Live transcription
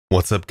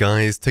What's up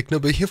guys,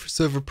 Technobo here for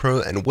Server.pro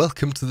and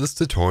welcome to this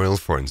tutorial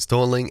for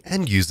installing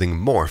and using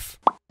Morph.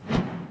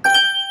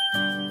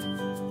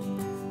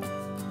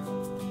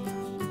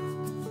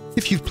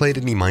 If you've played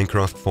any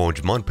Minecraft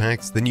Forge mod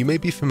packs, then you may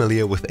be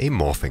familiar with a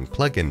morphing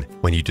plugin.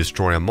 When you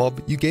destroy a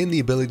mob, you gain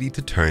the ability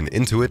to turn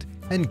into it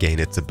and gain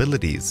its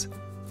abilities.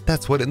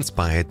 That's what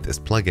inspired this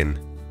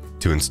plugin.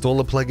 To install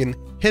a plugin,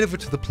 head over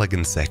to the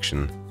plugins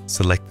section,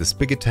 select the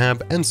Spigot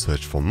tab and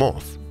search for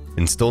Morph.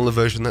 Install a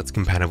version that's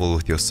compatible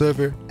with your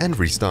server and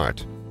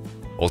restart.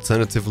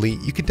 Alternatively,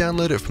 you could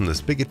download it from the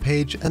Spigot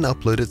page and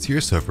upload it to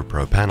your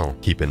Server.pro panel.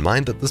 Keep in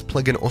mind that this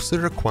plugin also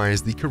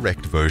requires the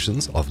correct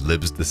versions of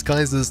libs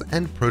disguises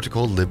and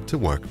protocol lib to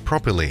work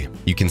properly.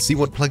 You can see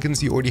what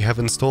plugins you already have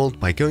installed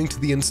by going to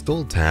the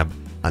Install tab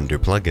under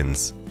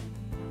Plugins.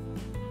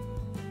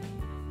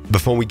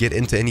 Before we get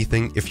into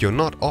anything, if you're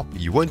not op,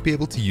 you won't be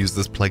able to use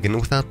this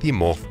plugin without the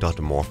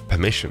morph.morph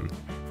permission.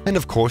 And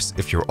of course,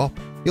 if you're op,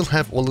 you'll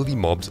have all of the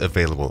mobs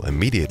available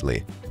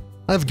immediately.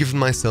 I've given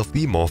myself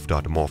the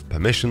morph.morph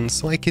permission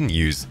so I can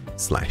use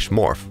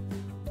 /morph.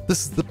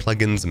 This is the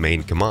plugin's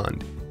main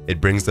command.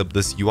 It brings up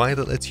this UI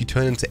that lets you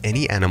turn into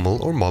any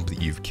animal or mob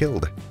that you've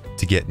killed.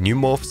 To get new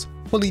morphs,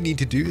 all you need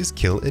to do is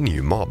kill a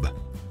new mob.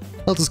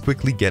 I'll just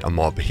quickly get a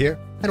mob here,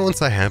 and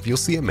once I have, you'll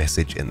see a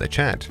message in the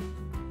chat.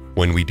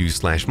 When we do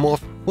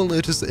 /morph, we'll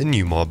notice a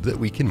new mob that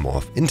we can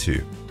morph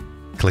into.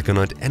 Click on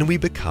it and we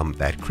become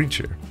that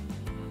creature.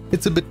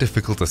 It's a bit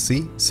difficult to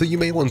see, so you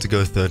may want to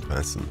go third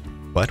person,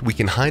 but we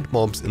can hide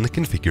mobs in the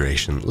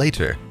configuration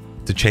later.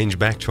 To change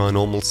back to our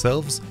normal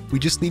selves, we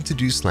just need to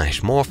do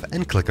 /morph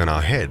and click on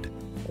our head,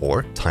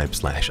 or type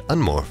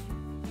 /unmorph.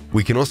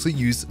 We can also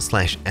use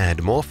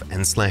 /addMorph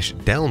and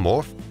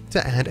 /delmorph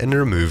to add and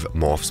remove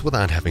morphs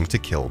without having to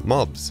kill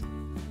mobs.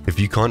 If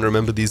you can't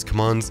remember these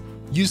commands,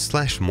 use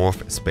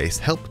 /morph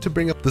help to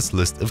bring up this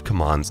list of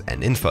commands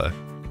and info.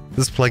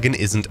 This plugin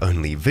isn't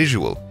only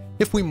visual.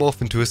 If we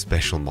morph into a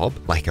special mob,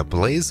 like a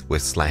blaze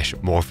with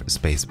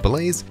 /morph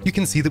blaze, you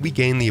can see that we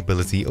gain the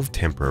ability of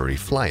temporary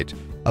flight.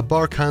 A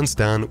bar counts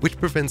down which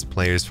prevents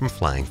players from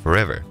flying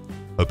forever.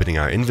 Opening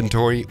our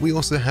inventory, we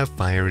also have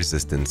fire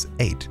resistance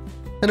 8.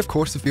 And of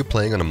course, if you're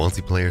playing on a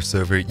multiplayer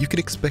server, you can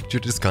expect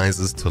your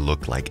disguises to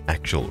look like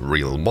actual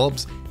real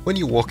mobs. When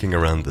you're walking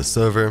around the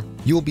server,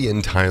 you'll be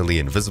entirely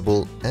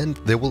invisible and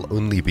there will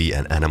only be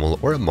an animal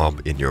or a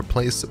mob in your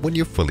place when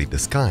you're fully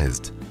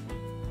disguised.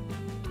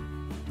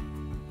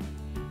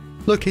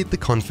 Locate the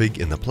config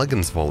in the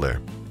plugins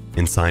folder.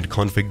 Inside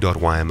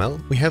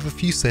config.yml, we have a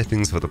few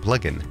settings for the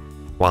plugin.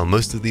 While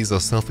most of these are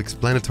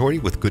self-explanatory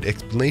with good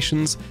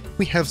explanations,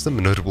 we have some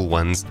notable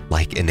ones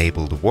like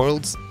enabled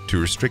worlds to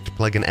restrict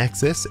plugin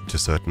access to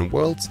certain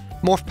worlds,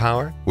 morph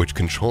power, which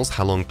controls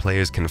how long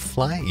players can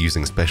fly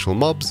using special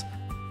mobs,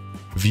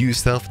 view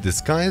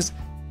self-disguise,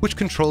 which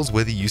controls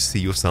whether you see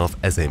yourself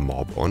as a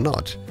mob or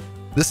not.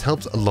 This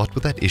helps a lot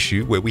with that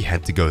issue where we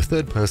had to go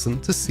third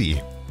person to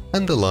see.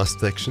 And the last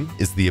section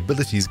is the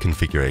abilities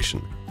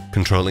configuration,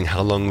 controlling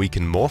how long we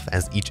can morph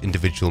as each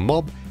individual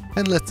mob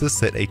and lets us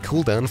set a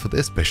cooldown for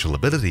their special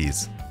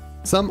abilities.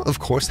 Some of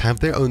course have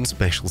their own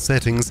special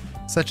settings,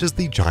 such as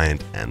the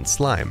giant and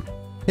slime.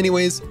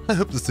 Anyways, I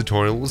hope this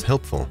tutorial was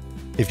helpful.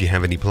 If you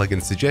have any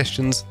plugin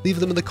suggestions, leave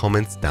them in the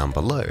comments down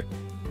below.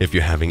 If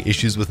you're having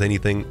issues with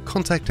anything,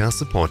 contact our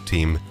support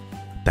team.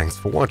 Thanks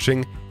for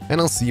watching, and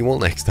I'll see you all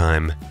next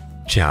time.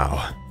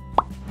 Ciao.